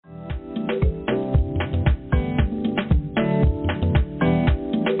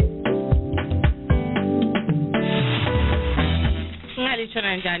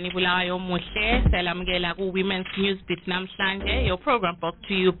Linjani Bulawayo Muhle, Selamgela Women's News Beat Namhlanje, your program brought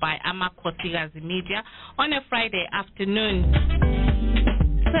to you by Amakhosikazi Media on a Friday afternoon.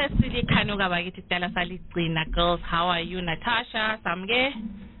 Girls, how are you? Natasha, Samge,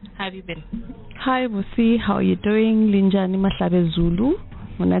 how have you been? Hi, Busi, how are you doing? Linjani Mahlabe Zulu,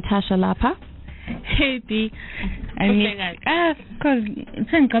 Natasha Lapa. Hey, D. I mean, because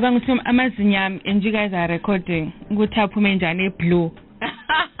and you guys are recording. Blue.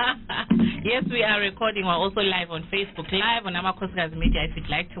 Yes, we are recording. We're also live on Facebook Live on Amakhosikazi Media if you'd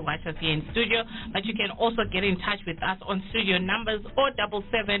like to watch us here in studio. But you can also get in touch with us on studio numbers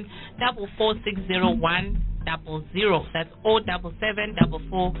 077 4460100. That's 077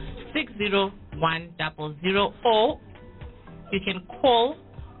 4460100. Or you can call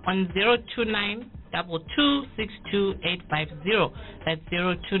on 029 2262850. That's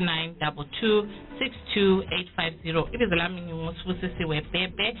 029 2262850. It is Lamini Musfusisi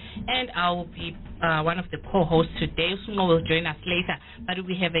Webebe, and I will be one of the co-hosts today. Sumo will join us later, but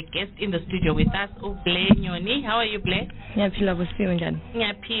we have a guest in the studio with us, Ble Nyoni. How are you, Ble?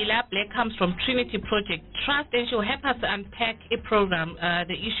 Nyapila. Ble comes from Trinity Project Trust, and she'll help us unpack a program,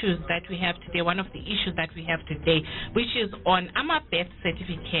 the issues that we have today, one of the issues that we have today, which is on birth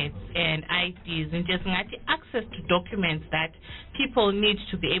certificates and IDs, and just access to documents that people need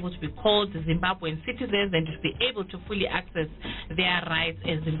to be able to be called Zimbabwean citizens and to be able to fully access their rights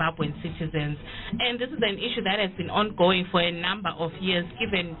as Zimbabwean citizens. And this is an issue that has been ongoing for a number of years,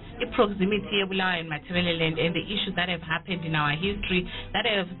 given the proximity of Bulawayo and Matabeleland and the issues that have happened in our history that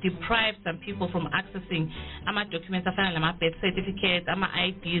have deprived some people from accessing documents, birth certificates,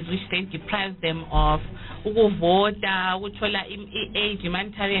 IDs, which then deprives them of vote, aid,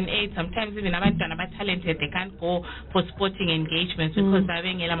 humanitarian aid. Sometimes even abantwana talented, they can't go for sporting engagements because they're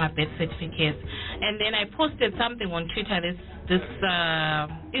having birth certificates. And then I posted something on Twitter this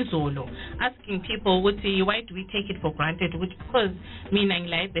Izolo, asking people, why do we take it for granted? Because meaning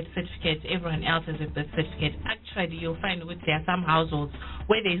like birth certificate, everyone else has a birth certificate. Actually, you'll find there are some households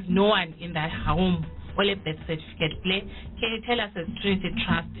where there is no one in that home or a birth certificate. Can you tell us as Trinity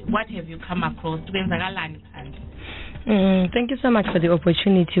Trust, what have you come across? Thank you so much for the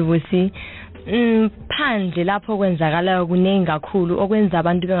opportunity, Wusi. Phandle lapho kwenzakala kuningi kakhulu okwenza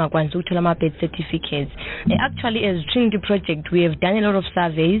abantu bengakwanisi ukuthola ama-birth certificates. Actually, as Trinity Project, we have done a lot of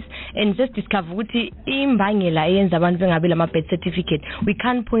surveys and just discovered ukuthi imbangela eyenza abantu bengabi lama-birth certificate, we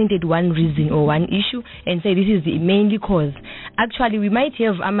can't point at one reason or one issue and say this is the mainly cause. Actually, we might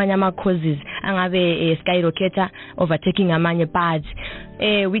have amanye ama-causes angabe skyrocketa overtaking amanye, but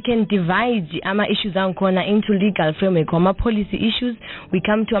we can divide ama-issues angikhona into legal framework, ama-policy issues, we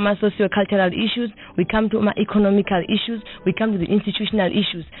come to ama-socio-cultural issues, we come to ama-economical issues, we come to the institutional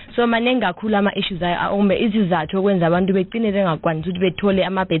issues. So manengi kakhulu ama-issues ome izizathu okwenza abantu begcine bengakwanisi ukuthi bethole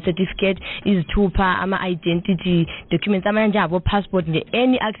ama-birth certificate, izithupha, ama-identity documents, amanye njengabo-passport,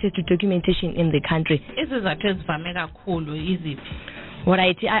 any access to documentation in the country. Izizathu ezivame kakhulu iziphi?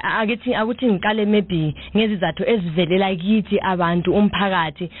 Alright, akuthi ngikale maybe ngezizathu ezivelela kithi abantu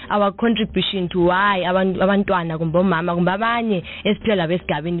umphakathi, our contribution to why abantwana kumbe omama kumbe abanye esiphila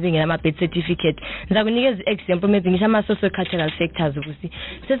besigabeni bengena ama-birth certificate. Ngizakunikeza example maybe ngisho ama-socio-cultural factors ukuthi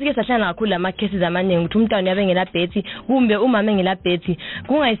sesike sahlala kakhulu ama-cases amaningi ukuthi umntwana uyabe engela birth kumbe umama engela birth,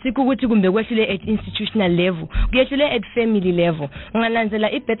 kungayisikho ukuthi kumbe kwehlule at institutional level, kuyehlule at family level.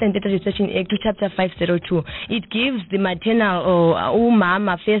 Ungananzela i-Birth and Data Registration Act chapter 502, it gives the maternal or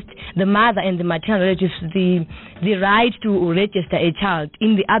mama first, the mother and the maternal relatives the right to register a child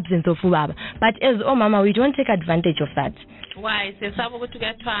in the absence of ubaba. But as mama, we don't take advantage of that. Why?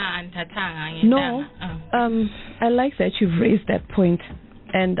 No, I like that you've raised that point,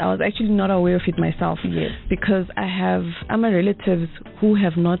 and I was actually not aware of it myself. Yes, because I have relatives who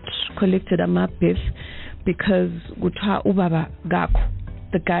have not collected birth because guthiwa ubaba gakho,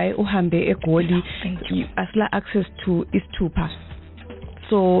 the guy uhambe egoli, asla access to isithupha.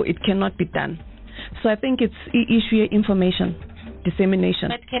 So it cannot be done. So I think it's issue information dissemination.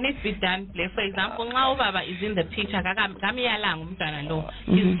 But can it be done? For example, now Baba is in the picture. He's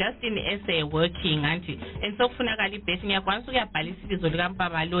just in the essay working, auntie. And so funakali basing ya kwansu ya balisi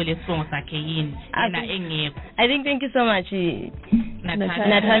Baba lo le song sakeyin. I think thank you so much,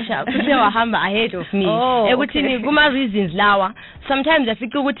 Natasha. Kuse wahamba ahead of me. Ekuthini kuma reasons lawa. Sometimes I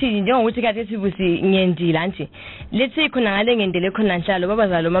think ukuthi njengokuthi kade sibusi ngendila auntie. Let's say khona ngale ngendele khona njalo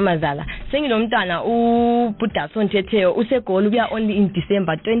babazalo mamazala. Senginomntwana uBuddha Sonthetheo usegoli uya only in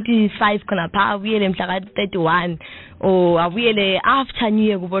December 25 khona pha uyele mhla ka 31 or awuyele after new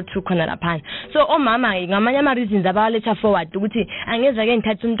year kubothu khona lapha. So omama ngamanye ama reasons abaletha forward ukuthi angeza ke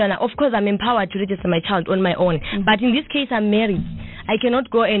ngithatha umntwana. Of course I'm empowered to register my child on my own, but in this case I'm married. I cannot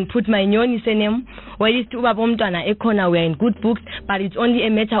go and put my nyoni surname or at least ubaba umntwana ekhona we are in good books, but it's only a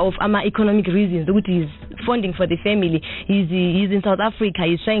matter of economic reasons ukuthi is funding for the family. He's in South Africa,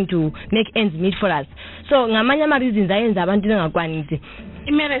 he's trying to make ends meet for us. So ngamanye ama reasons ayenza abantu bengakwanisi.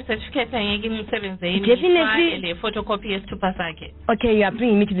 Marriage certificate angeke imsebenzeni definitely le photocopy yesithupha sakhe. Okay, you are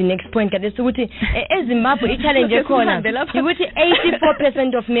bringing me to the next point kade ukuthi eZimbabwe i-challenge ekhona ukuthi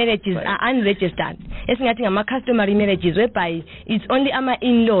 84% of marriages are unregistered. Esingathi ngama customary marriages whereby it's only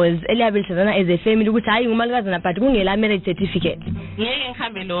in-laws eliyabelishazana as a family ukuthi hayi ngumalukazana but kungela marriage certificate. Ngeke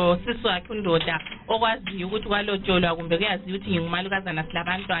ngihambe lo sisi wakhe undoda okwaziyo ukuthi kwalotsholwa kumbe kuyaziyo ukuthi ngingumalukazana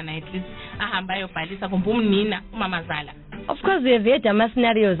silabantwana at least ahamba ayobhalisa kumbe umnina umamazala. Of course we have had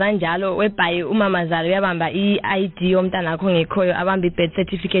scenarios anjalo whereby umamazala uyabamba i-ID yomntana akho ngekhoyo abamba i-birth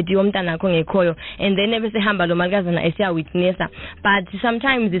certificate yomntana akho ngekhoyo and then ebese hamba lo malukazana esiya witnessa, but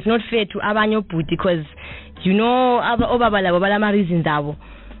sometimes it's not fair to abanye obhuti because you know obaba labo balama reasons abo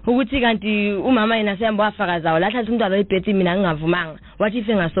ukuthi kanti umama yena sehamba wafakazayo lahla umntwana oyibirth mina ngingavumanga what if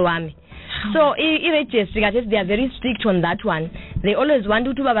engasowami. So i-registry they are very strict on that one. They always want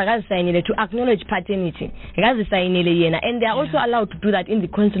ukuthi ubaba akazisayinele to acknowledge paternity, akazisayinele yena, and they are also allowed to do that in the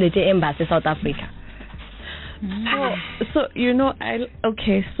consulate embassy South Africa. So you know,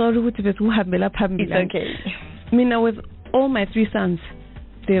 okay, sorry ukuthi bethu uhambela phambili. It's okay. Mina with all my 3 sons,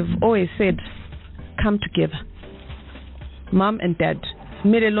 they've always said come together, mom and dad,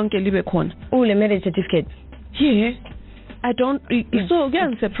 mele lonke libe khona. Le marriage certificate. Yeah. I don't. So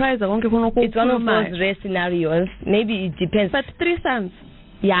again, surprised. It's one of those rare scenarios. Maybe it depends. But 3 sons.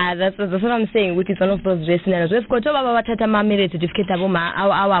 Yeah, that's what I'm saying. Which is one of those rare scenarios. We've got our marriage certificate.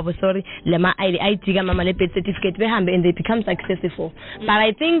 Sorry, lema ID mama le birth certificate. And they become successful. But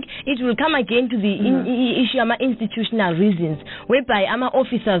I think it will come again to the issue of institutional reasons, whereby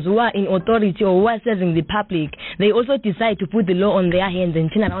officers who are in authority or who are serving the public, they also decide to put the law on their hands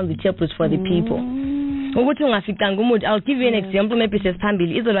and turn around the tables for the people. I'll give you an example. Maybe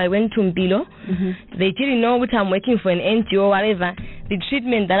sesiphambili izolo I went to Mpilo. They didn't know what I'm working for an NGO or whatever. The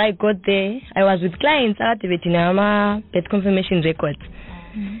treatment that I got there, I was with clients at the birth confirmation records.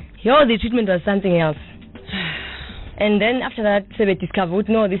 The treatment was something else. And then after that, they discovered,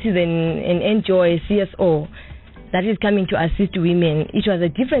 no, this is an NGO, a CSO that is coming to assist women. It was a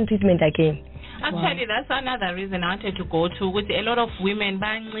different treatment again. Actually, that's another reason I wanted to go to. With a lot of women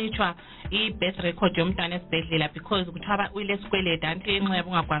bancishwa i-birth record yomntwana esibhedlela because kuthiwa ulesikwelede anti enxeba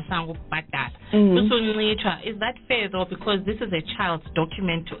ungakwanisanga ukubhadala. Usuncishwa. Is that fair though? Because this is a child's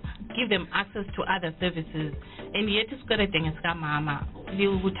document to give them access to other services. And yet isikwelede ngesikamama.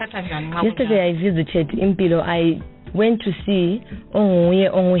 Uthatha njani? Yesterday I visited Impilo. I went to see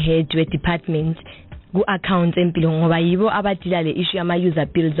head to a department ku-account empilo ngoba yibo abadila le issue ama-user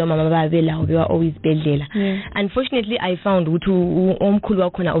bills omama babelawo bewa always bedlela. Unfortunately I found ukuthi omkhulu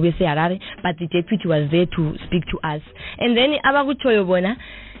wakhona obeseharare, but the deputy was there to speak to us. And then abakutshoyo bona,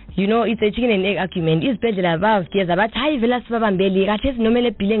 you know, it's a chicken and egg argument. Izibhedlela bayazigeza bathi hayi vela sibabambeli kade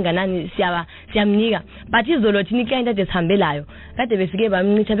sinomele bhile enganani siyamnika, but izolo thina iclient ade sihambelayo kade befike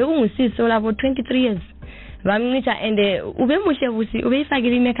bamnitha bekungusisi olabo 23 years bamnitha and ubemuhle vusi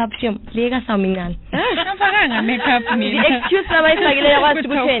ubeyifakile i-makeup shame le kasawumincane afakanga makeup mina the excuse abayifakile yakwazi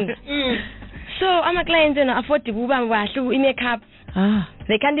ukuthenda. So ama-clients afford ukuba bahle i-makeup,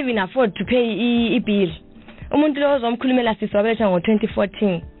 they can't even afford to pay i-bill. Umuntu lo ozomkhulumela sisi wabeletha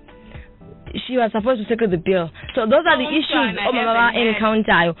ngo-2014. She was supposed to settle the bill. So those are the issues omama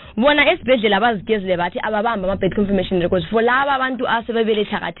encounter. Bona esibhedlela abazigezile bathi ababamba ama-birth confirmation records for laba abantu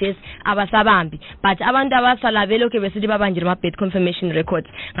asebebeletha khathesi abasabambi, but abantu abasala belokhu besithi babanjile ama-birth confirmation records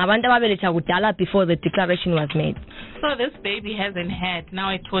ngabantu ababeletha kudala before the declaration was made. So this baby hasn't had now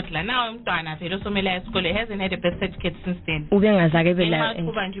a toddler, now umntwana vele osomela esikole hasn't had a birth certificate since then. Ubengazake vela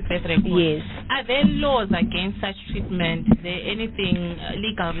birth record. Yes. Are there laws against such treatment? Is there anything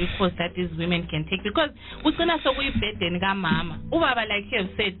legal recourse that these women can take? Because ugcina sokuyibhedeni kamama ubaba, like you have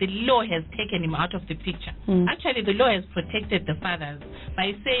said, the law has taken him out of the picture. Actually the law has protected the fathers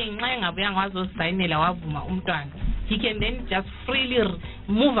by saying nxa engabuya ngazosayinela wavuma umntwana, he can then just freely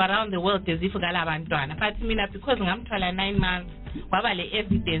move around the world as if kala abantwana. But mina because ngamthwala 9 months waba le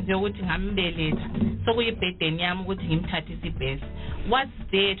evidence yokuthi ngambeletha sokuyibhedeni yami ukuthi ngimthathise ibhesi. What's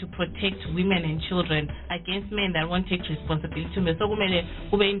there to protect women and children against men that won't take responsibility? So kumele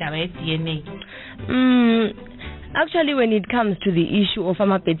kube indaba ye-DNA. Actually, when it comes to the issue of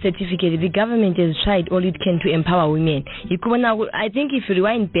birth certificate, the government has tried all it can to empower women. I think if you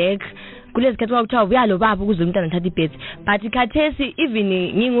rewind back, but khathesi even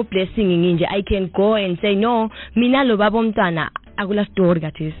ngingu-blessing nginje, I can go and say no, mina lo baba umntwana akula story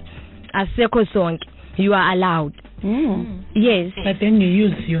khathesi asekho sonke, you are allowed. Yes. But then you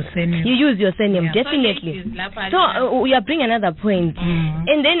use your surname. You use your surname, definitely. So we are bringing another point.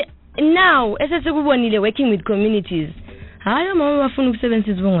 And then now, as I said, working with communities. Hayi mama bafuna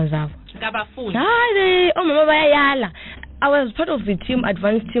ukusebenzisa izibongo zabo. Ngabafuni. Hayi omama bayayala. I was part of the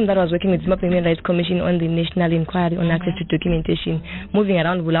advanced team that was working with Zimbabwe Human Rights Commission on the National Inquiry on access to documentation, moving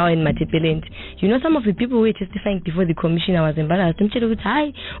around Bulawayo and Matepelent. You know, some of the people who were testifying before the commission, I was embarrassed.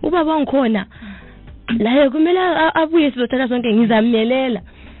 Hayi, ubaba ngikhona. La kumela abuye sizothatha sonke ngizamelela.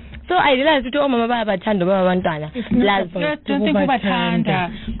 So I realized that omama bayabathanda babantwana.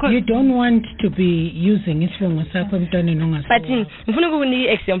 You don't want to be using isibongo sakho emntwaneni ongasazi. But ngifuna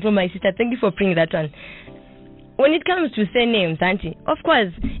ukunika example from my sister. Thank you for bringing that one. When it comes to surnames, auntie, of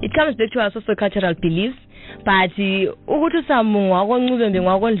course, it comes back to our socio-cultural beliefs. But ukuthi samunga konqubembe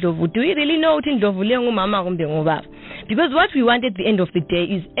ngakondlovu, do we really know ukuthi ndlovu le ngumama kumbe ngubaba? Because what we want at the end of the day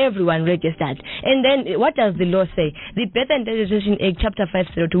is everyone registered. And then what does the law say? The Birth and Registration Act, Chapter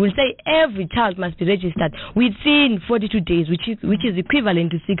 502, will say every child must be registered within 42 days, which is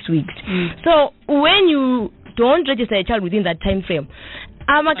equivalent to 6 weeks. So when you don't register a child within that time frame,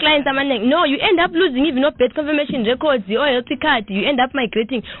 our clients are saying, no, you end up losing even no birth confirmation records, your health card, you end up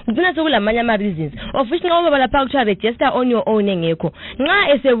migrating. Reasons of which no register on your own.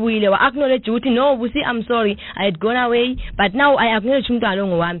 Acknowledge no, we see, I'm sorry, I had gone away, but now I acknowledge him.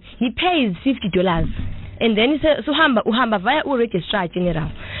 He pays $50. And then he says, so uhamba via registrar general.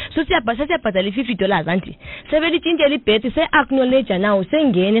 So siyabhatala $50 auntie. Sebelitshintshela ibhethi say acknowledge now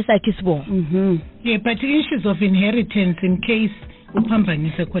sengene sakhe isibongo. Yeah, but issues of inheritance in case Maybe,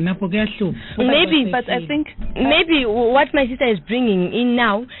 but I think maybe what my sister is bringing in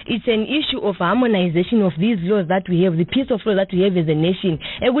now, it's an issue of harmonization of these laws that we have, the piece of law that we have as a nation.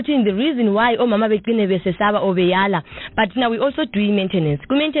 The reason why mama bekine besesaba obeyala, but now we also do maintenance.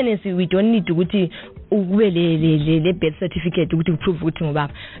 Maintenance we don't need to go to the birth certificate to prove ukuthi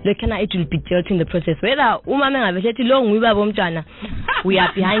ngubaba. Lokana it will be dealt in the process. Whether umama ngabeshethi lo ngubaba bomntwana, we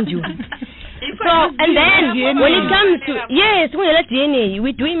are behind you. So, and then when it comes to DNA,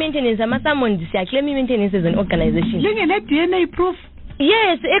 we do maintenance. I claim maintenance as an organization. DNA proof.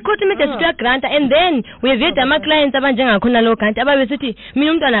 Yes, a grant, and then we have my clients abanjenga khona lo grant ababesithi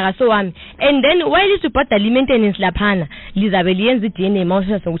mina umntwana akaso and then while you support the maintenance laphana lizabe liyenza DNA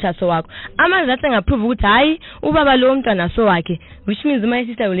mawushasa ukuthi so wakho amanzi athi ngaprove ukuthi hayi ubaba lo umntwana so wakhe, which means my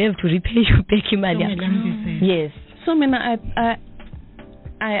sister will have to repay you back imali yakho. Yes. So mina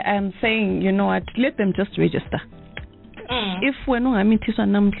I am saying, you know what, let them just register. If when ungamithiswa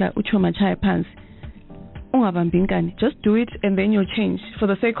namhla uchoma chaya phansi ungabambi, just do it and then you'll change for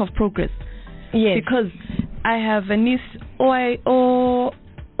the sake of progress. Yes. Because I have a niece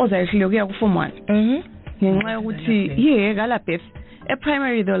ozayihlyokuya ku form 1. Ngenxa yokuthi galapeth. At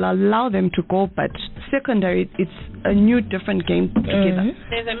primary they'll allow them to go, but secondary it's a new different game together.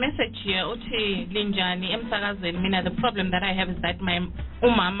 There's a message here uthi linjani emsakazweni. Mina the problem that I have is that my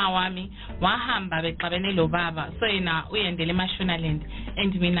umama wami wahamba beqabene lo baba, so yena uyendele eMashonaland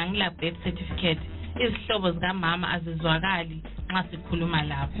and mina ngila birth certificate. Izihlobo zikamama azizwakali nxa sikhuluma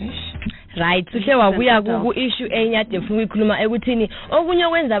lapho. Right, sithe wabuya ku issue enyade ufuna ukukhuluma ekuthini okunye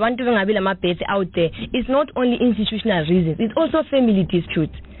okwenza abantu bengabi lamabhethi out there. It's not only institutional reasons, it's also family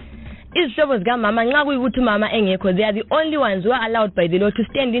disputes. Izihlobo zikamama nxa kuyikuthi umama engekho, they are the only ones who are allowed by the law to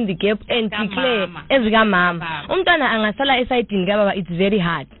stand in the gap and declare ezikamama. Umntwana angasala esayidini kababa, it's very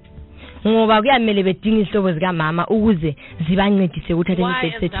hard. Ngoba kuyamele bedinga izihlobo zikamama ukuze zibancedise ukuthatha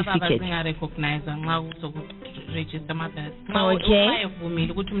i-birth certificate. Okay.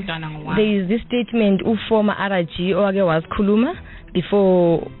 There is this statement former RG owake wasikhuluma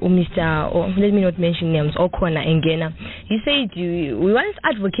before Mr. let me not mention names, Okona Engena. He said we once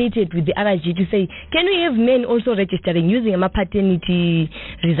advocated with the RG to say, can we have men also registering using a paternity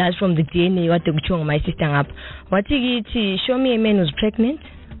results from the DNA what the kuchonga my sister up. What show me a man who's pregnant,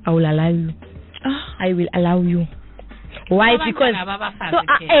 I will allow you. I will allow you. Why? Because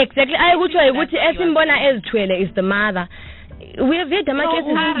exactly. I would try. What esimbona ezithwele is the mother. We have had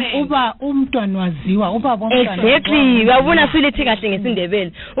cases uba umntwana waziwa uba bomntwana. Exactly. Uyabona silethi kahle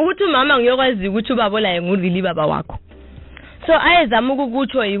ngesindebele ukuthi umama ngiyokwazi ukuthi ubabolaye ngurili baba wakho. So ayezama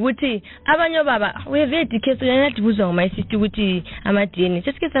ukukutsho ukuthi abanye baba we have had cases nathi buzwa my sister ukuthi ama DNA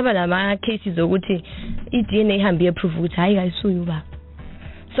sesike saba lama cases ukuthi I DNA ihambe iprove ukuthi hayi kayisuyo baba.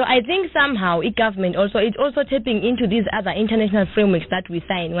 So I think somehow government it's also tapping into these other international frameworks that we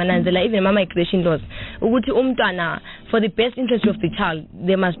sign. Even migration laws. Ukuthi umntwana, for the best interest of the child,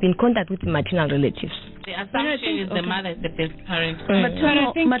 they must be in contact with the maternal relatives. The assumption is the mother is the best parent.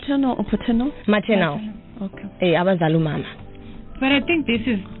 Maternal or paternal? Maternal. Okay. Abazali umama. But I think this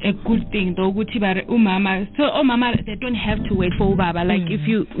is a good thing though, umama. So mama, they don't have to wait for ubaba. Like if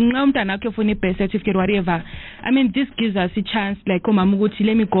you for birth certificate, whatever. I mean, this gives us a chance. Like mama,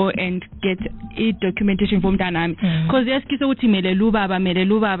 let me go and get a documentation from Danami. Because yes, I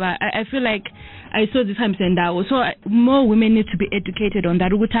feel like I saw this time send out. So more women need to be educated on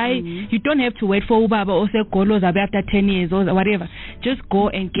that. You don't have to wait for ubaba or say golos after 10 years or whatever. Just go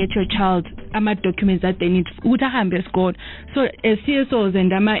and get your child documents that they need. So as CSOs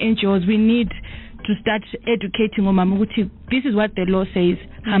and NGOs, we need to start educating this is what the law says.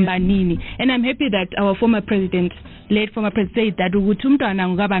 And I'm happy that our late former president said that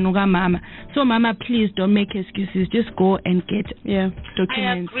so mama, please don't make excuses, just go and get documents.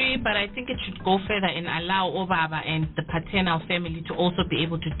 I agree, but I think it should go further and allow Obaba and the paternal family to also be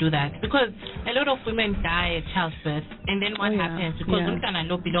able to do that, because a lot of women die at childbirth, and then what happens? Because Umtana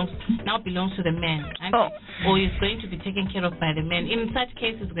law belongs to the man, or is going to be taken care of by the man. In such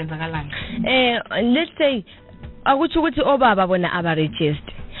cases, let's say ukuthi obaba bona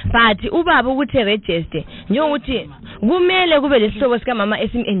abaregister, but ubaba ukuthi register njengokuthi kumele kube lesihlobo sika mama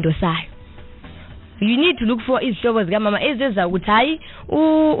esim-endosayo. You need to look for izihlobo zika mama ezeza ukuthi hayi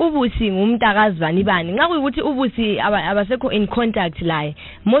ubusi ngumntakazi bani nxa kuyikuthi ubusi abasekho in contact laye.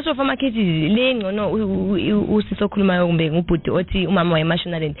 Most of our cases le ngcono usisokhulumayo kumbe ngubhuti othi umama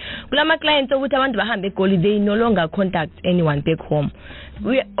wayeMashonaland. Kulama clients ukuthi abantu bahambe eGoli, they no longer contact anyone back home.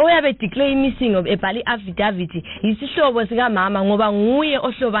 Oyabe declare missing of ebhali affidavit isihlobo sika mama ngoba nguye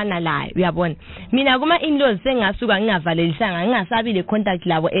ohlobana laye, uyabona. Mina kuma in-laws sengasuka ngingavalelisanga ngingasabile contact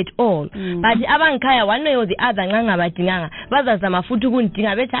labo at all. But abangikhaya one way or the other ngangabadinganga bazazama futhi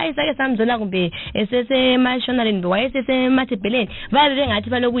ukundinga bethi hayi sake samzola kumbe eseseMashonaland wayesesemathebheleni vale ngathi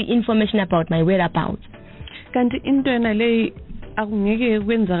baloku information about my whereabouts. Kanti into yena le akungeke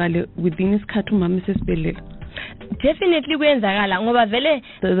kwenzakale within isikhathi umama sesibhedlela. Definitely kwenzakala ngoba vele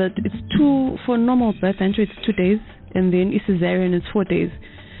it's 2 for normal birth entry, it's 2 days, and then cesarean is 4 days.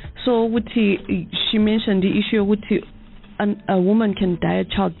 So she mentioned the issue ukuthi a woman can die at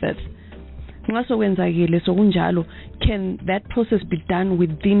childbirth. So can that process be done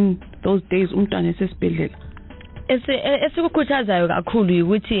within those days umntwana esesibhedlela? Esikukhuthazayo kakhulu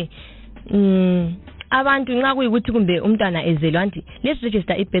ukuthi abantu nxa kuyikuthi kumbe umntwana ezelwa nti let's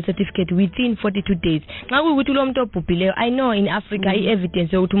register a birth certificate within 42 days. Nxa kuyikuthi lo muntu obhubhileyo, I know in Africa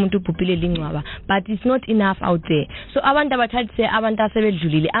evidence yokuthi umuntu ubhubhile lingcwaba, but it's not enough out there. So abantu abathathe abantu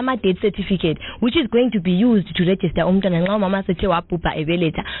asebedlulile ama death certificate which is going to be used to register umntwana nxa umama sethe wabhubha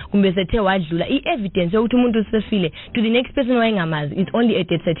ebeletha kumbe sethe wadlula, evidence yokuthi umuntu usefile to the next person wayengamazi, it's only a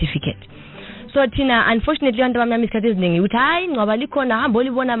death certificate. So Tina, unfortunately abantu abamnyama isikhathi eziningi uthi hayi ingcwaba likhona hamba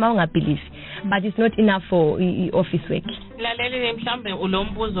olibona ma ungabhelieve, but it's not enough for office work. Lalele mhlambe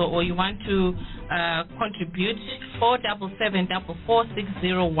ulombuzo or you want to contribute,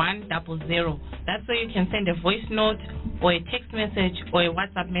 47744601000. That's where you can send a voice note or a text message or a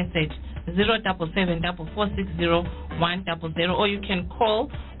WhatsApp message 07744601000, or you can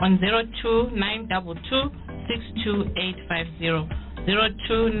call on 0292262850.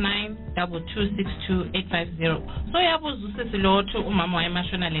 0292262850. So yabuzusisiloto umama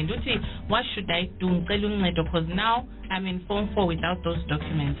wayeMashonaland uthi what should I do ngicela uncedo because now I'm in form 4 without those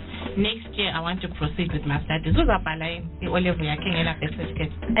documents. Next year I want to proceed with my studies. Uzabhala i-O-level yakhe ngela birth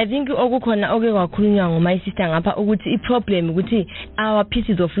certificate. I think okukhona okwakhulunywa ngoma sister ngapha ukuthi i-problem ukuthi our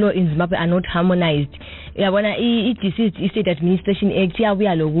pieces of law in Zimbabwe are not harmonized. Uyabona i-Deceased Estate Administration Act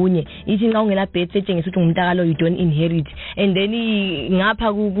yabuya lokunye ithi nxa ungela birth certificate ukuthi ngumntakalo you don't inherit, and then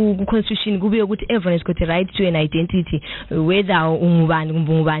ngapha ku constitution kubuye ukuthi everyone has got a right to an identity whether ungubani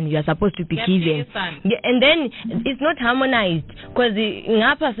kumbe ungubani you are supposed to be given. And then it's not harmonized because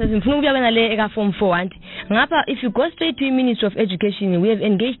ngapha sezimfuna ukuya bena le eka form 4 anti ngapha if you go straight to the Ministry of Education, we have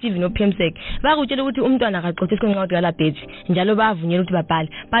engaged even PMSEC bakutshela ukuthi umntwana akaqotheswe nxa udala birth njalo bavunyela ukuthi babhale,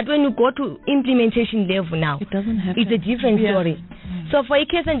 but when you go to implementation level now it doesn't happen. It's a different story. So for a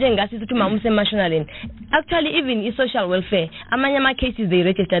case njengasi ukuthi mama useMashonaland, actually even in social welfare amanye ama cases they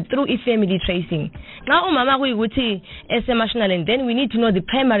registered through family tracing. Now umama kuyikuthi eseMashonaland, then we need to know the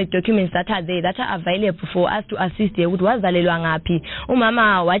primary documents that are there that are available for us to assist her ukuthi wazalelwa ngaphi,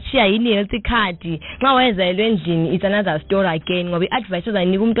 umama wachiya yini health card, nxa wayezalelwe endlini it's another story again ngoba i-advice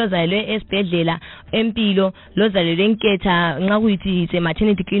ozayinika umuntu ozalelwe esibhedlela empilo, lozalelwe enketha nxa kuyithi it's a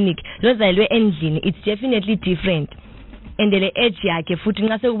maternity clinic, lozalelwe endlini it's definitely different. And the age yakhe futhi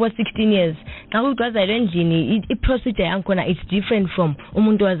nxa sekubo 16 years xa kugwazayelwe endlini i-procedure yankhona it's different from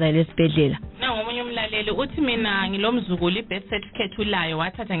umuntu wazayelwe esibhedlela. Ngomunye umlaleli uthi mina ngilomzukulu i-birth certificate ulayo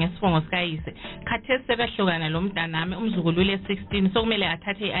wathatha ngesibongo sikayise khathesi sebehlukana lo mntanami umzukulu ule 16 sokumele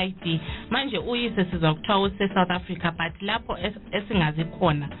athathe i-ID manje uyise sizwa kuthiwa use-South Africa but lapho esingazi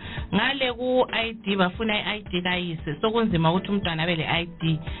khona ngale ku-ID bafuna i-ID kayise sokunzima ukuthi umntwana abe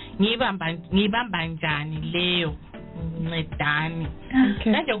le-ID ngiyibamba njani leyo ncedani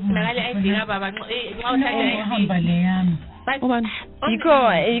manje kufunakala i-ID kababa nxa uthatha i-ID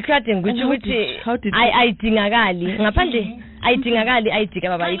yikho ngikuthi ukuthi ayidingakali ngaphandle ayidingakali ayidika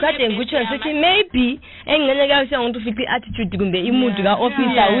baba yikho ngikuthi sithi maybe engene kahle umuntu ufithi attitude kumbe imudu ka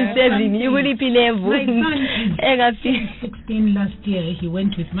officer u7 ikuliphi level engafi 16 last year he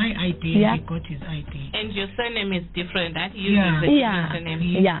went with my ID he got his ID and your surname is different that uses the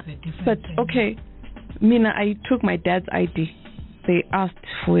surname but okay mina I took my dad's ID they asked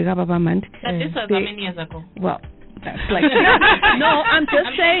for Baba Mand but this was how many years ago well that's like no I'm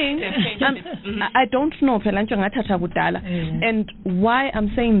just saying I don't know phela nje ngathatha kudala and why I'm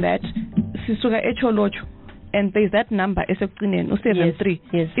saying that sisuka echolocho and there's that number esekucineni u73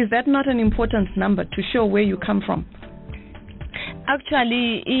 yes. Is that not an important number to show where you come from?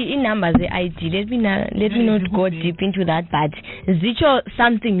 Actually, in numbers the ID. Let me not go deep into that, but zicho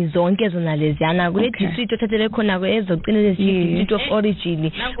something zonke zona leziyana kule district othathele khona kwezogcina district of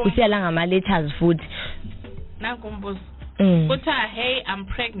origin kusiyala ngama letters futhi. Nakumbuzo. Kuthiwa hey I'm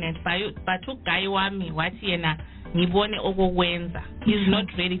pregnant but uguy wami wathi yena ngibone okokwenza he's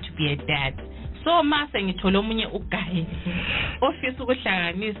not ready to be a dad. So mase ngithola omunye uguy ofisa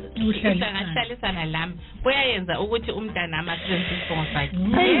ukuhlanganisana lami kuyayenza ukuthi umntana amasebenzise isibongo sakhe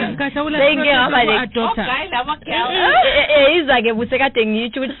kasha adopter guy lama izake busekade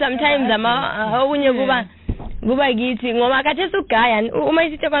ngitsho ukuthi sometimes okunye kuba kithi ngoba kade sugaya uma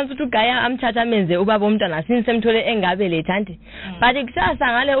isithi kwanza ukuthi ugaya amthatha amenze ubaba umntwana sinsemthole engabe lethanti but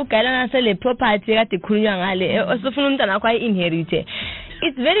kusasa ngale ugayela ngasele property kade khulunywa ngale osufuna umntwana wakho ayi-inherite.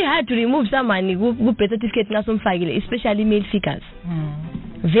 It's very hard to remove someone who birth certificate nasomfakile, especially male figures.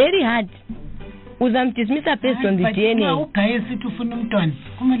 Very hard. Uzamdismissa based on the DNA. Ugaye sithi ufuna umntwana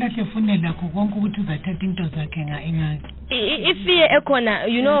kumele ahlefune lakho konke ukuthi uzathatha into zakhe engaki. Ifiye ekhona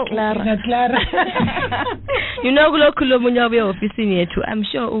you know Clara. You know kulokhu lomunye wabe office yethu I'm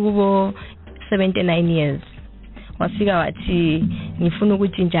sure ukubo 79 years. Wafika wathi ngifuna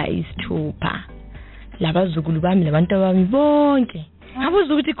ukutshintsha isithupha. Labazukulu bami labantu bami bonke.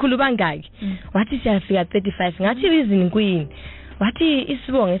 Abuza ukuthi khulu bangaki wathi siyafika 35 ngathi reason kuyini wathi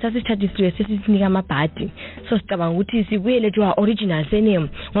isibongo esasithathisiwe sesinika amabhadi so sicabanga ukuthi sibuyele to our original surname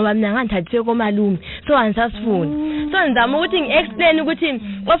ngoba mina nganthathise komalume so ansasifuna so ngizama ukuthi ngiexplain ukuthi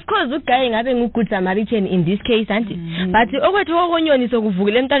of course uguy ngabe ngugood Samaritan in this case anti but okwethu okonyoni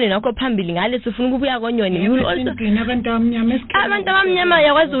sokuvukile emntwaneni wakho phambili ngale sifuna ukubuya konyoni you also abantu abamnyama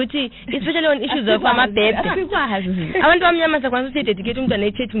yakwazi ukuthi especially on issues of amabhebhe abantu abamnyama sakwazi ukuthi dedicate umntwana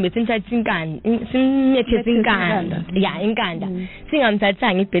echethi kumbe simthathe inkani simnyethe inkanda ya inkanda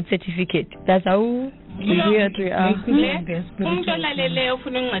singamthathanga i-birth certificate that's how weird we are. Umuntu olaleleyo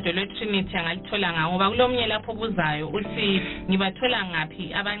ufuna uncedo lwe-Trinity angalithola ngawo ngoba kulomnye lapho obuzayo uthi ngibathola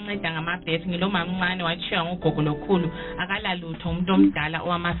ngaphi abanceda ngama-birth ngilomama omncane watshiya ngogogo lokhulu akalalutho umuntu omdala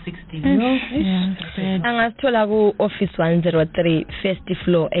owama-60s. Angasithola ku-office 103 first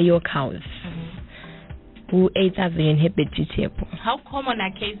floor eYork House. ku-8th Avenue Herbert Chitepo. How common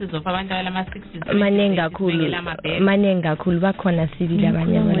are cases of abantu abalama-60s? Maningi kakhulu bakhona sibili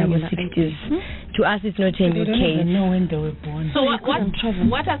abanye abalama-60s. To us it's not a new case. Know when they were born. So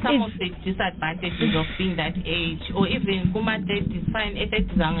what are some of the disadvantages of being that age or even kuma-30s fine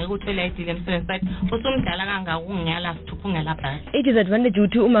ethetizange ukuthola idile emsebenzi but usumdala kangakungela sithuphungela bhasi? Disadvantage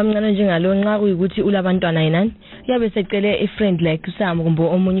ukuthi uma mncane njengalo nxa kuyikuthi ulabantwana yinani uyabe secele a-friend like usamo kumbe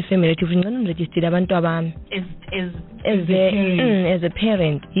omunye ifamily ethi ngicela unregister abantu abami as a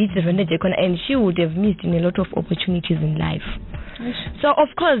parent. It's disadvantage and she would have missed in a lot of opportunities in life. So of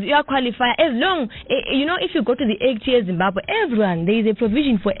course you are qualified as long if you go to the ACTA Zimbabwe, everyone there is a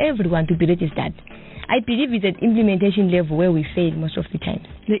provision for everyone to be registered. I believe it's at implementation level where we fail most of the time.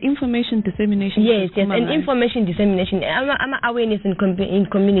 The information dissemination. Yes, and information dissemination. I'm awareness in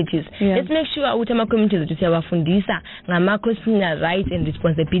communities. Yeah. Let's make sure ukuthi ama communities ukuthi siyabafundisa ngama constitutional rights and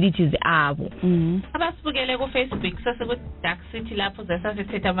responsibilities abo. Abasibukele ku Facebook sase Dark City lapho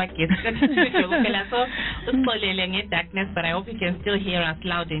zasathetha amagesi kuphela so usixolele ngedarkness but I hope you can still hear us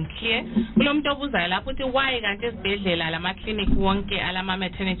loud and clear. Kulomuntu obuzayo lapho uthi why kanti esibhedlela lama clinic wonke alama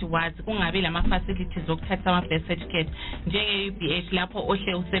maternity wards kungabi lama facilities zokuthatha ama birth certificate njenge UBH lapho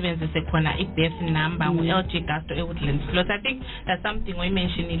ohle usebenzise khona i-birth number ngu-LG Gusto eWoodlands Plus. I think that's something we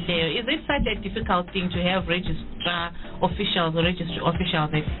mentioned in there. Is it such a difficult thing to have registrar officials or registry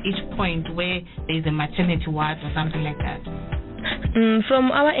officials at each point where there is a maternity ward or something like that?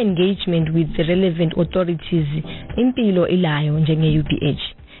 From our engagement with the relevant authorities, impilo ilayo njenge-UPH.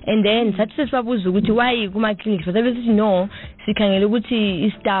 And then sathi sesibabuza ukuthi why kuma clinics but bese no sikhangela ukuthi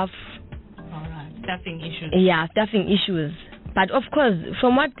i-staff staffing issues. Yeah, staffing issues. But of course,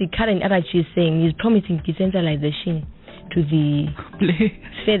 from what the current RRG is saying, is promising decentralization to the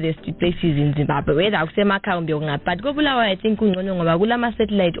furthest places in Zimbabwe. Whether akusemakhaya kumbe ngaphi. But kobulawa I think ungcono ngoba kulama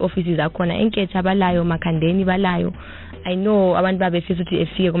satellite offices akhona enketha balayo makhandeni balayo. I know abantu babefisa ukuthi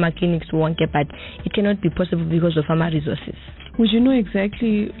efike kuma clinics wonke but it cannot be possible because of our resources. Would you know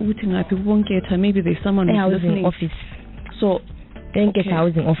exactly ukuthi ngaphi kubonketha? Maybe there's someone who's listening. Office. So enketha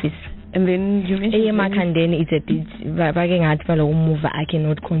housing office. And then you mentioned makhandeni it's a bit bake ngathi balo move I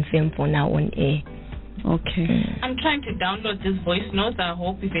cannot confirm for now on air. Okay. I'm trying to download these voice notes. I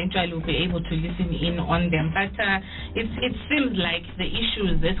hope eventually we'll be able to listen in on them. But it seems like the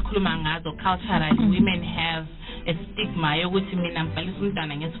issues that or culturally women have a stigma.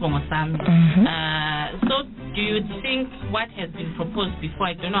 So do you think what has been proposed before,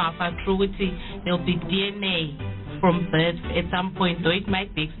 I don't know how far true there will be DNA from birth at some point, though it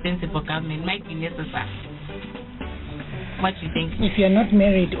might be expensive for government, might be necessary? What do you think? If you're not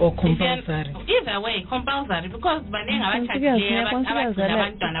married or compulsory? Either way, compulsory, because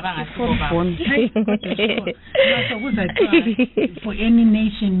for any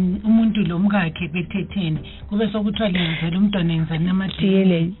nation, umuntu lo mkakhe bethethene kube sokuthiwa lenzela umntwana enza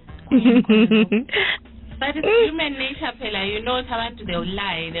nama-DNA. But it's human nature, Pela. You know, they'll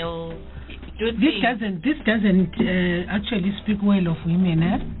lie, they'll do things. This doesn't actually speak well of women,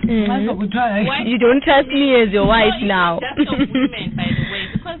 eh? You don't trust me as your wife now. That's of women, by the way,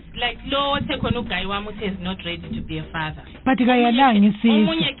 because like Law Tekonukai Wamute is not ready to be a father. But you see,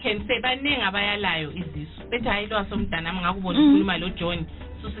 Omunye can say, but Nenga Bayalayo is this. Better I do some time. I'm going to John.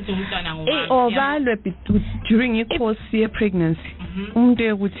 During your course year pregnancy,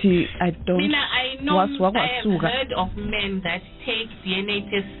 I don't. I know I have heard of men that take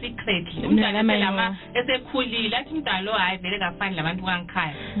DNA test secretly.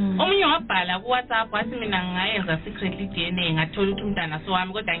 Secretly DNA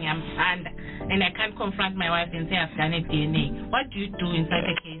and I can't confront my wife and say I've done a DNA. What do you do in such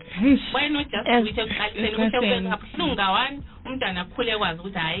a case? Why not just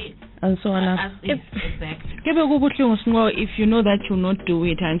and so on. If you know that you'll not do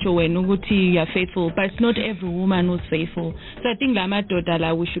it and you are faithful, but it's not every woman who's faithful. So I think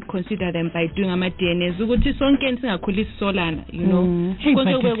we should consider them by doing a DNA. You know, but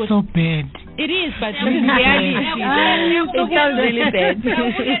it's so bad. It is, but reality. It sounds really bad.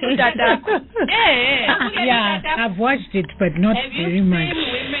 Yeah, I've watched it, but not very much. Have you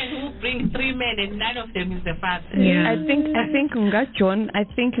seen women who bring 3 men and none of them is the father? Yeah. I think John, I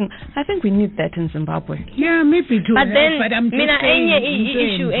think we need that in Zimbabwe. Yeah, maybe too. But then, but I'm just saying,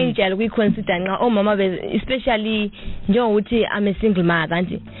 issue angel we consider mama, especially I'm a single mother.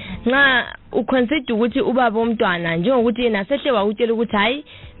 Uconsider ukuthi ubaba omntwana njengokuthi yena sehle wawutshela ukuthi hayi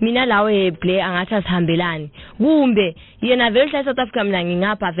mina lawe play angathi asihambelani kumbe yena vele South Africa mina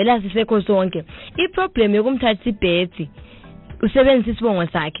ngingapha vele asisekho sonke iproblem yokumthatha ibhethi usebenzisa isibongo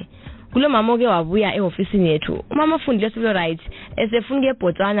sakhe kulo mama ke wabuya eofisini yethu umama ufundile civil rights esefuna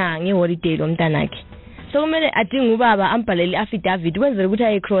eBotswana ngeholiday lomntanakhe so kumele adinga ubaba ambhalele affidavit kwenzela ukuthi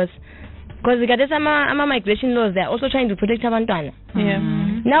aye cross because ama migration laws they are also trying to protect abantwana.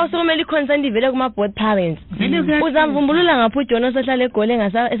 Now so many concerned vele kuma both parents. Uzamvumbulula ngaphi uJohn osehlala eGoli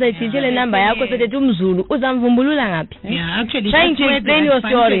esayithishele number yakho sethi umZulu uzamvumbulula ngaphi? Yeah, actually trying to explain your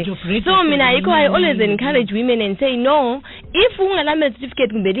story. So mina I always encourage women and say no, if ungela marriage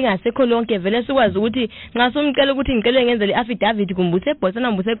certificate kumbe lingasekho lonke vele sikwazi ukuthi nxa somcela ukuthi ngicela ngenzele affidavit kumbe useBotswana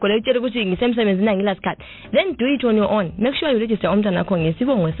kumbe useGoli utshela ukuthi ngisemsebenzini angilasikhathi, then do it on your own. Make sure you register umntwana wakho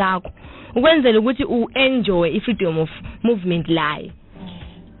ngesibongo sakho ukwenzela ukuthi enjoy freedom of movement lie.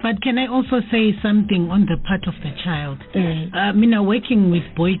 But can I also say something on the part of the child? Mina working with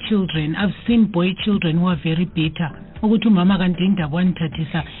boy children, I've seen boy children who are very bitter. Ukuthi umama kanti indaba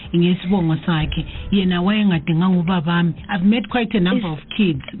wanithathisa ngesibongo sakhe yena wayengadinganga ubabami. I've met quite a number of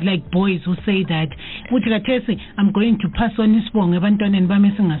kids like boys who say that uthi kathesi I'm going to pass on isibongo ebantwaneni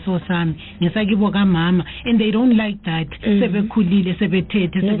bami singasosami ngesakibo kamama, and they don't like that. Sebekhulile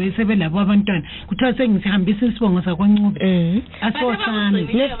sebethethe sebelabo abantwana kuthiwa sengisihambisa isibongo sakwaNcube asosami.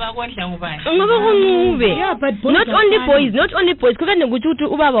 Yeah, but not only boys kufane ukuthi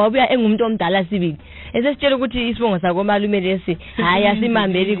ubaba wabuya engumuntu omdala sibili esesitshela ukuthi isibongo siyeza komalume lesi hayi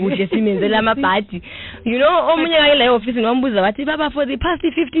asimambeli kuhle simenzela amabhadi you know omunye ngake leyo office ngombuza wathi baba for the past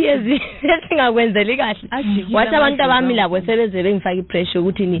 50 years singakwenzeli kahle wathi abantu abami labo sebeze bengifaka ipressure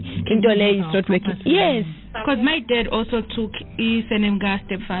ukuthi ni into le is not working. Yes, because my dad also took isenemga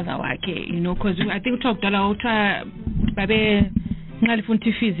stepfather wakhe, you know, because I think talk dala utra babe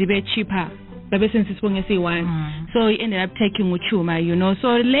ngalifunti fees ibe cheaper babe since sibonge si1 so he ended up taking uchuma, you know.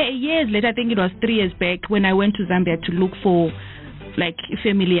 So years later, I think it was 3 years back when I went to Zambia to look for like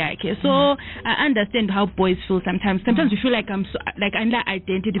family yake. So I understand how boys feel sometimes we feel like I'm so, like under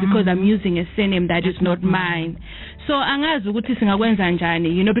identity because I'm using a surname that is not mine. So angazi ukuthi singakwenza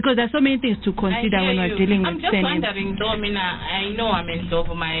njani, you know, because there's so many things to consider when we're dealing with surnames. I'm just wondering, Domina, I know I'm in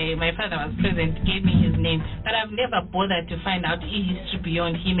Ndovo, my father was present, gave me his name, but I've never bothered to find out history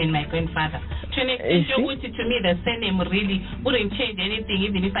beyond him and my grandfather. To me, the surname really wouldn't change anything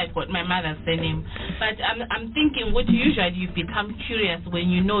even if I got my mother's surname. But I'm thinking what usually you become curious when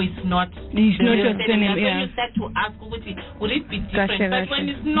you know it's not your surname. When you start to ask, would it be different? But when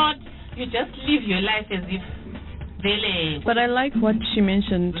it's not, you just live your life as if. But I like what she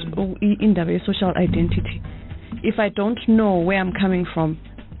mentioned in the social identity. If I don't know where I'm coming from,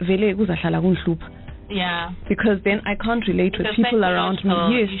 yeah, because then I can't relate with people around me.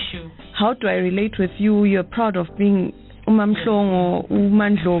 Yes. Issue. How do I relate with you? You're proud of being Umamhlongo,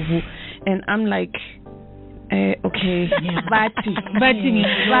 Umandlovu, and I'm like, okay, Bati,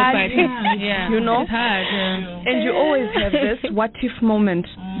 yeah, you know, it's hard, and you always have this what if moment.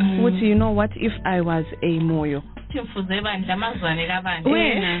 You know, what if I was a Moyo?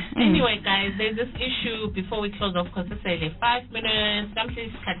 Anyway, guys, there's this issue before we close off because it's only 5 minutes.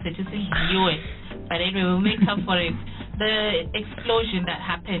 But anyway, we'll make up for it. The explosion that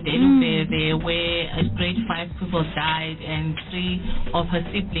happened there where a grade 5 people died and 3 of her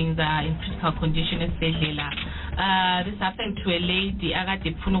siblings are in critical condition in Sehlela. This happened to a lady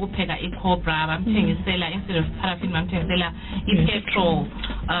akade phuna ukupheka iCobra bamthengisela instead of paraffin bamthengisela ipetrol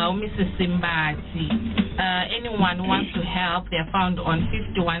Mrs. Simbati. Anyone who wants to help, they are found on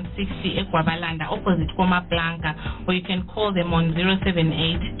 5160 Ekwabalanda opposite Koma Blanca, or you can call them on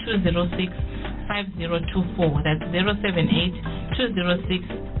 078-206-5024. That's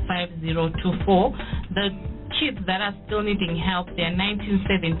 078-206-5024. The kids that are still needing help, they are 19,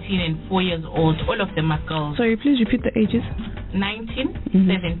 17, and 4 years old. All of them are girls. Sorry, please repeat the ages. 19,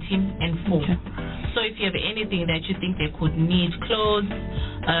 17, and 4. Okay. So if you have anything that you think they could need, clothes,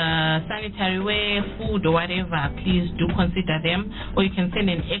 sanitary wear, food, or whatever, please do consider them. Or you can send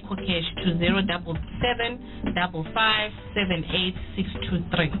an Echo Cash to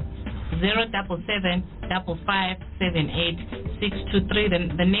 077-55-78623.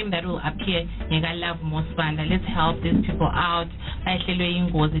 077-55-78623. The name that will appear, Nyega Love Mosbanda. Let's help these people out.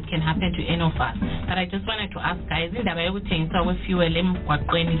 It can happen to any of us. But I just wanted to ask guys, I think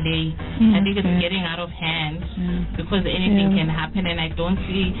it's getting out of hand because anything can happen, and I don't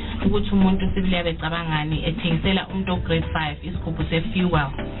see grade 5 is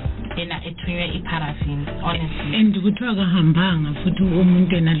fuel. Honestly. And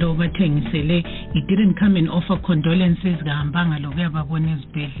it didn't come and offer condolences.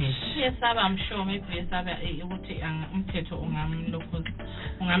 Yes, I'm sure maybe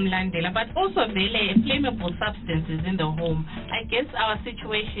but also flammable substances in the home. I guess our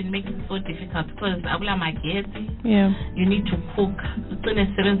situation makes it so difficult because you need to cook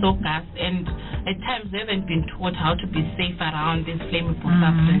gas, and at times they haven't been taught how to be safe around these flammable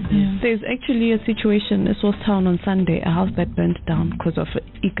substances. There's actually a situation in Source Town on Sunday, a house that burned down because of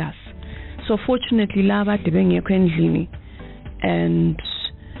gas. So fortunately, and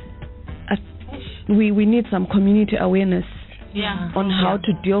we need some community awareness on how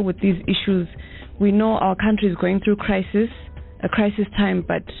to deal with these issues. We know our country is going through a crisis time,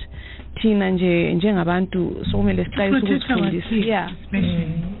 but thina njengabantu somele siqale ukufundisa.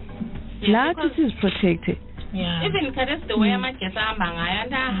 This is protected. Yeah. Even that's the way I'm at sometimes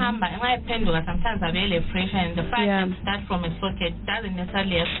I feel pressure, and the fact that start from a socket doesn't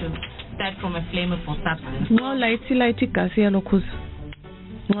necessarily have to start from a flammable substance. No, light gas here locus.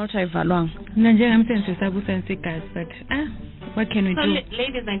 Not I value. But what can we do?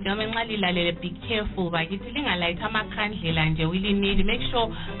 Ladies and gentlemen, be careful. Make sure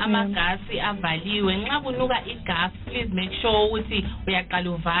gas value. Gas, please make sure we are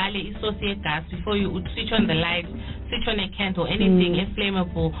gas before you switch on the light. switch on a candle, anything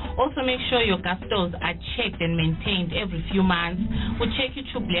inflammable. Also make sure your gas stoves are checked and maintained every few months. We check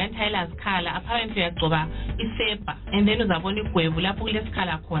YouTube Tyler's color. Apparently isepa, and then uzabona igwebu lapho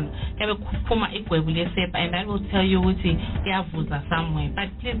kulesikhala khona yabe kuphuma igwebu lesepa, and that will tell you ukuthi iyavuza somewhere. But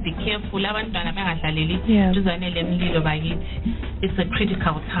please be careful, abantwana bengadlaleli duzane lemlilo bakithi. It's a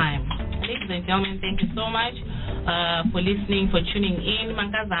critical time. Ladies and gentlemen, thank you so much for listening, for tuning in.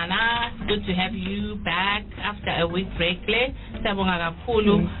 Mankazana, good to have you back after a week break. I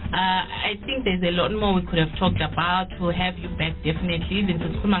think there's a lot more we could have talked about. We'll have you back definitely, even to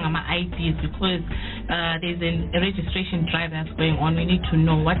Kumangama IDs, because there's a registration drive that's going on. We need to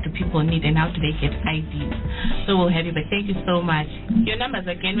know what do people need and how do they get IDs. So we'll have you back. Thank you so much. Your numbers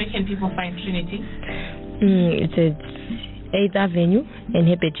again, where can people find Trinity? It's 8th Avenue in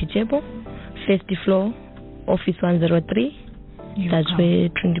Hebetchitebo, first floor, office 103. That's where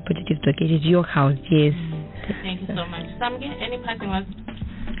Trinity Project is located. Your house, yes. Thank you so much. Samge, any parting words?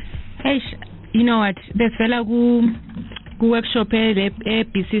 Hey, you know what? There's fella go workshop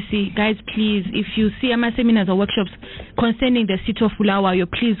BCC. Guys, please, if you see seminars or workshops concerning the city of Bulawayo,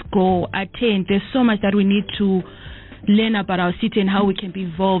 please go attend. There's so much that we need to learn about our city and how we can be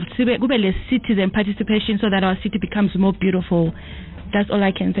involved. Citizen participation so that our city becomes more beautiful. That's all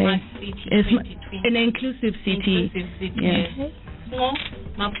I can say. It's an inclusive city. Yeah. No,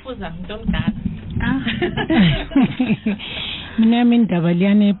 Mapuza, don't die. Mina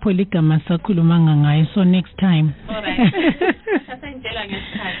indabaliane polygama sakhuluma ngayo, so next time. All right.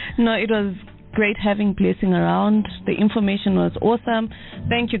 No, it was great having Blessing around. The information was awesome.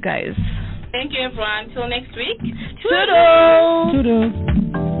 Thank you guys. Thank you everyone. Till next week. Toodle.